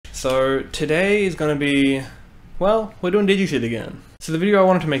So today is going to be, well, we're doing DigiShit again. So the video I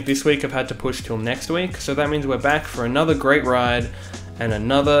wanted to make this week I've had to push till next week, so that means we're back for another great ride and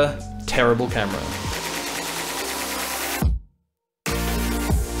another terrible camera.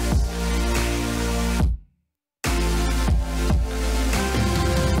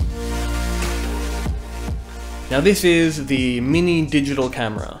 Now this is the mini digital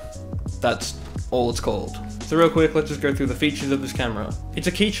camera. That's all it's called. So real quick, let's just go through the features of this camera. It's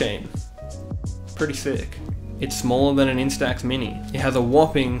a keychain. Pretty sick. It's smaller than an Instax Mini. It has a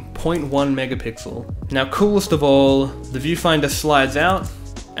whopping 0.1 megapixel. Now coolest of all, the viewfinder slides out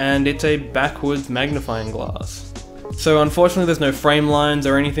and it's a backwards magnifying glass. So unfortunately there's no frame lines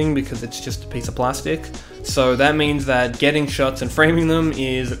or anything because it's just a piece of plastic. So that means that getting shots and framing them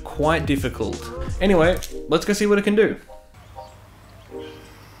is quite difficult. Anyway, let's go see what it can do.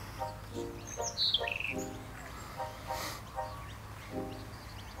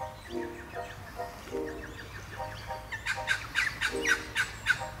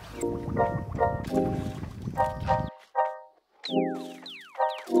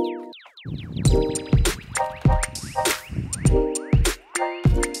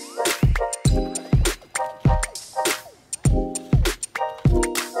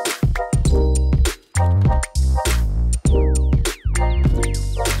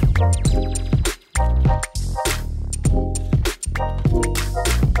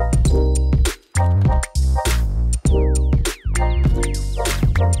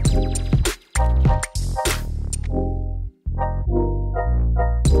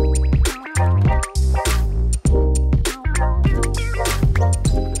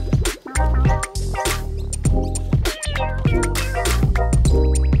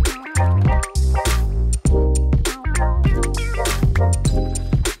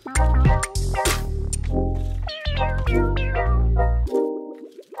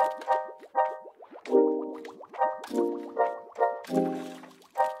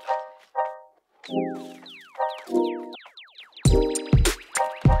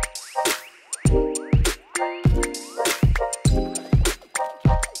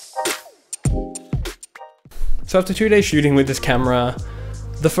 So after 2 days shooting with this camera,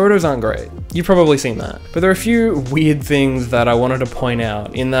 the photos aren't great. You've probably seen that. But there are a few weird things that I wanted to point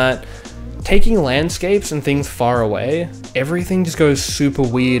out in that taking landscapes and things far away, everything just goes super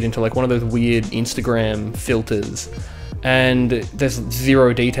weird into like one of those weird Instagram filters. And there's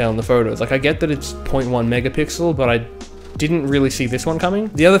zero detail in the photos. Like I get that it's 0.1 megapixel, but I didn't really see this one coming.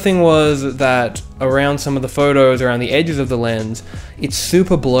 The other thing was that around some of the photos, around the edges of the lens, it's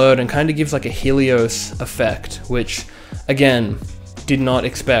super blurred and kind of gives like a Helios effect, which again, did not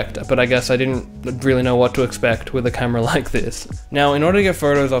expect, but I guess I didn't really know what to expect with a camera like this. Now, in order to get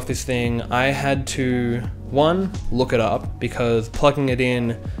photos off this thing, I had to, one, look it up because plugging it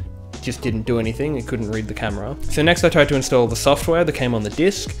in just didn't do anything, it couldn't read the camera. So next I tried to install the software that came on the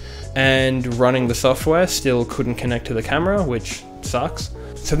disc, and running the software still couldn't connect to the camera, which sucks.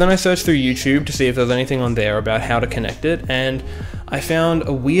 So then I searched through YouTube to see if there was anything on there about how to connect it, and I found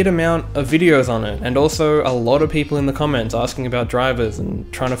a weird amount of videos on it, and also a lot of people in the comments asking about drivers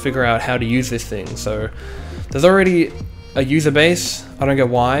and trying to figure out how to use this thing. So there's already a user base, I don't get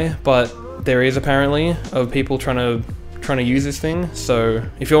why, but there is apparently, of people trying to use this thing. So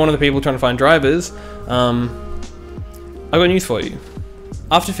if you're one of the people trying to find drivers, I've got news for you.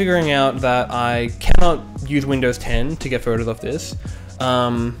 After figuring out that I cannot use Windows 10 to get photos of this,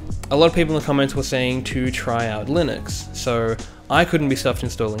 a lot of people in the comments were saying to try out Linux. So I couldn't be stuffed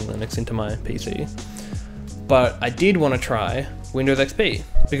installing Linux into my PC, but I did want to try Windows XP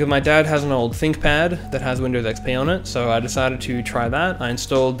because my dad has an old ThinkPad that has Windows XP on it. So I decided to try that. I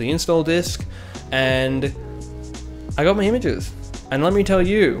installed the install disk and I got my images. And let me tell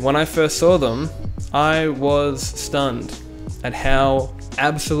you, when I first saw them, I was stunned at how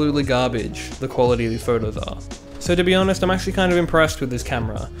absolutely garbage the quality of these photos are. So to be honest, I'm actually kind of impressed with this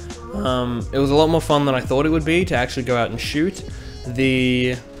camera. It was a lot more fun than I thought it would be to actually go out and shoot.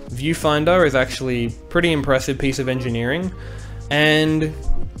 The viewfinder is actually a pretty impressive piece of engineering, and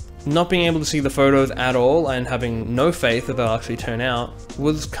not being able to see the photos at all and having no faith that they'll actually turn out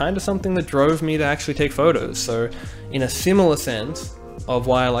was kind of something that drove me to actually take photos. So in a similar sense of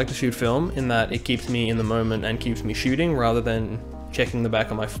why I like to shoot film, in that it keeps me in the moment and keeps me shooting rather than checking the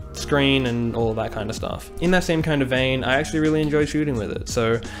back of my screen and all that kind of stuff. In that same kind of vein, I actually really enjoy shooting with it.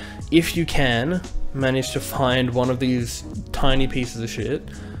 So if you can manage to find one of these tiny pieces of shit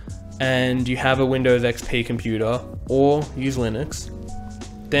and you have a Windows XP computer or use Linux,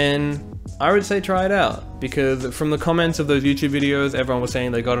 then I would say try it out, because from the comments of those YouTube videos, everyone was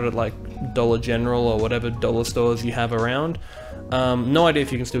saying they got it at like Dollar General or whatever dollar stores you have around. No idea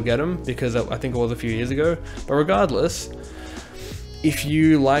if you can still get them, because I think it was a few years ago, but regardless, if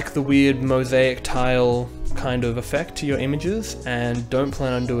you like the weird mosaic tile kind of effect to your images and don't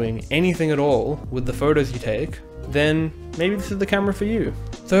plan on doing anything at all with the photos you take, then maybe this is the camera for you.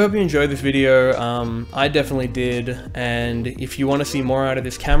 So I hope you enjoyed this video. I definitely did, and if you want to see more out of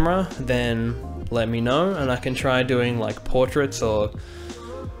this camera, then let me know and I can try doing like portraits or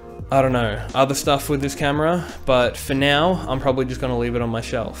I don't know, other stuff with this camera, but for now, I'm probably just gonna leave it on my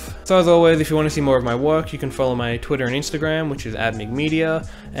shelf. So as always, if you wanna see more of my work, you can follow my Twitter and Instagram, which is @migmedia,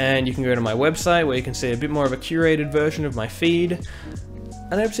 and you can go to my website where you can see a bit more of a curated version of my feed,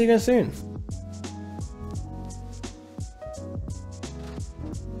 and I hope to see you guys soon.